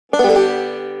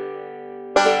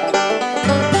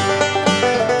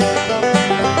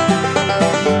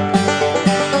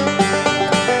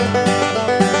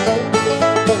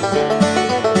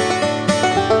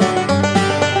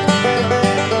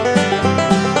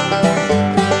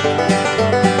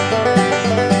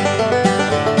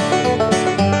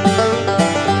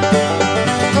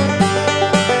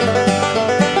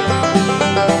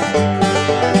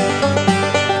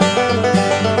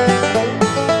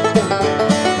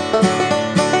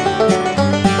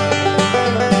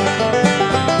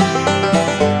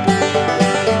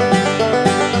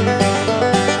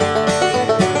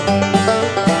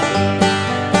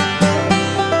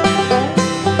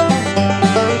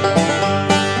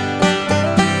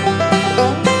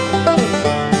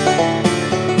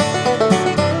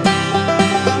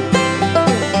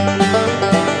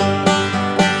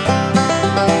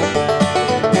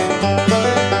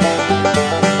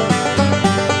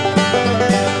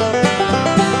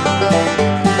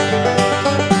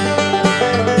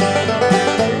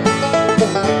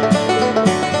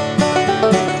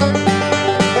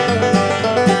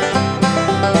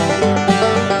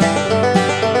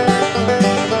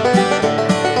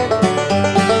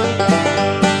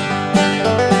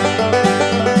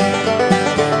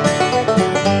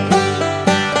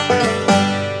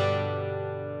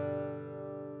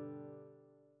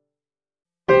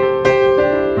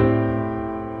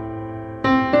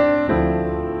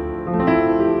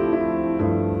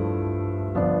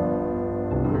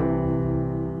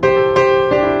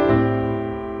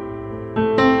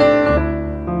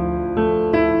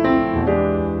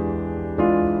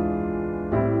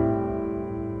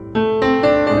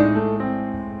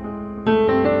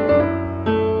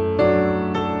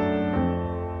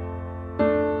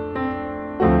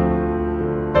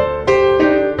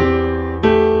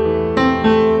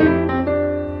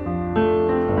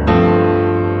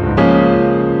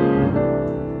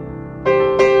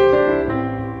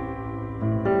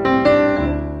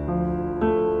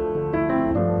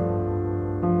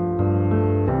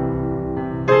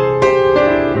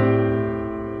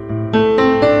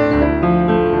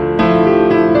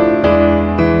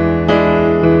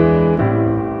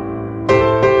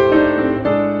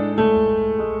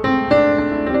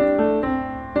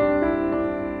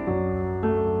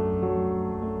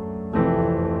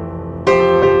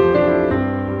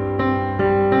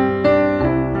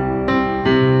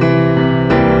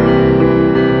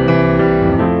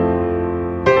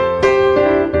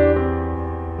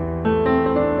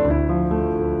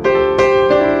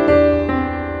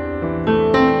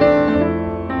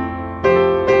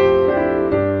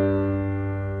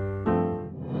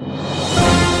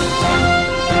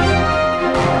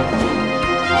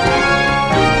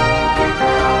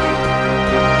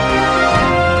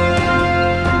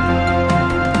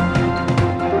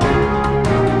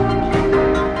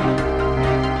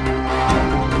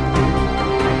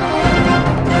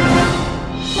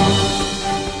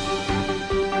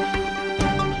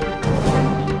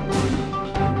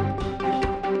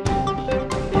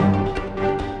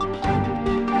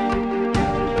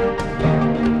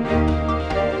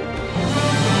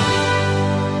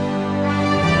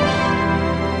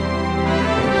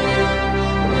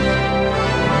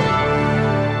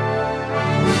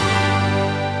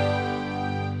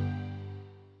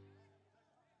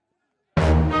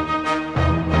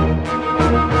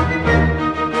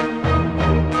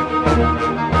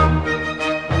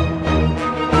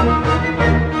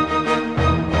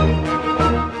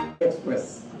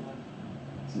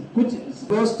Which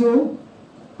goes to,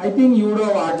 I think you would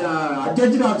have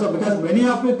adjudged also because many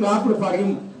of you clapped for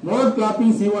him. More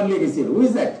clappings he only received. Who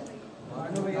is that?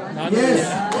 Yes.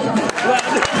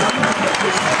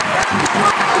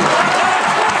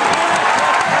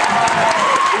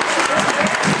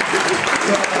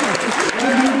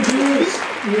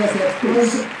 He has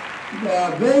expressed the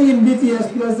way in which he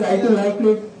expressed I like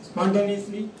it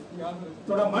spontaneously.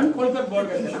 So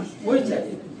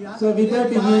with that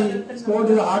he scored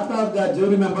the heart of the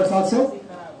jury members also.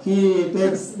 He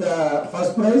takes the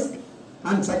first prize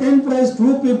and second prize,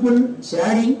 two people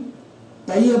sharing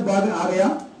tie up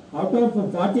area out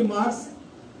of 40 marks.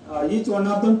 Each one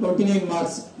of them 29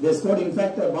 marks they scored. In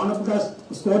fact, Banapuka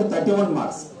scored 31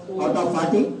 marks out of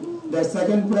 40. The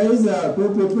second prize, two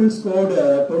people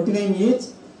scored 29 each.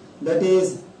 That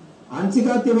is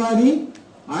Ansika Tiwari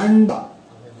and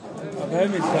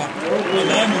and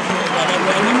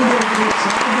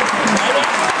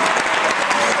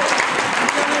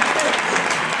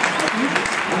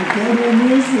third one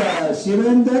is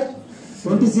Shivendra,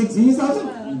 26. He is also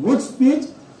good speech.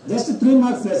 Just 3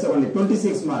 marks less only,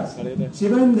 26 marks.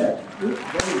 Shivendra, very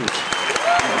good.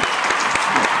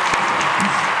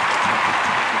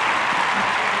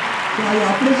 So I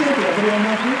appreciate every one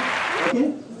of you. Okay.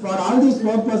 For all these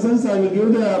 4 persons, I will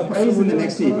give the prize in the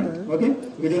next event. Okay,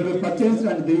 it will be purchased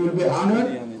and they will be honored.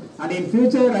 And in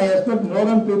future, I expect more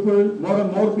and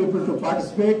more people to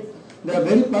participate. The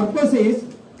very purpose is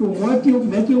to make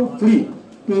you free,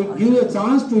 to give a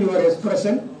chance to your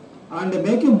expression and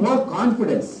make you more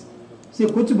confidence. See,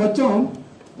 कुछ बच्चों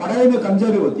पढ़ाई में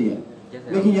कमजोरी होती है,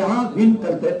 लेकिन यहाँ win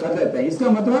कर लेते हैं. इसका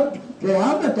मतलब they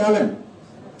have the talent.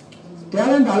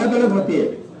 Talent अलग-अलग होती है.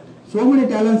 So many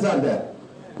talents are there.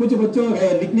 कुछ बच्चों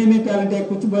लिखने में टैलेंट है,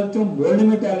 कुछ बच्चों बोलने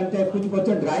में टैलेंट है, कुछ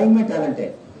बच्चों ड्राइंग में टैलेंट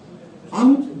है.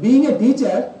 हम being a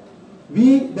teacher,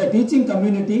 we the teaching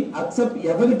community accept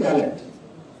every talent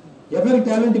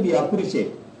we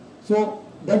appreciate. So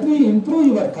that will improve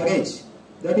your courage,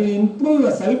 that will improve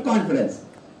your self confidence.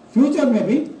 Future में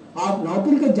भी आप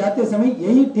नौकरी के जाते समय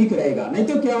यही ठीक रहेगा. नहीं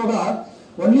तो क्या होगा,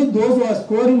 only those who are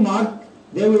scoring mark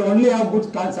they will only have good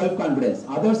self confidence,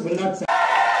 others will not.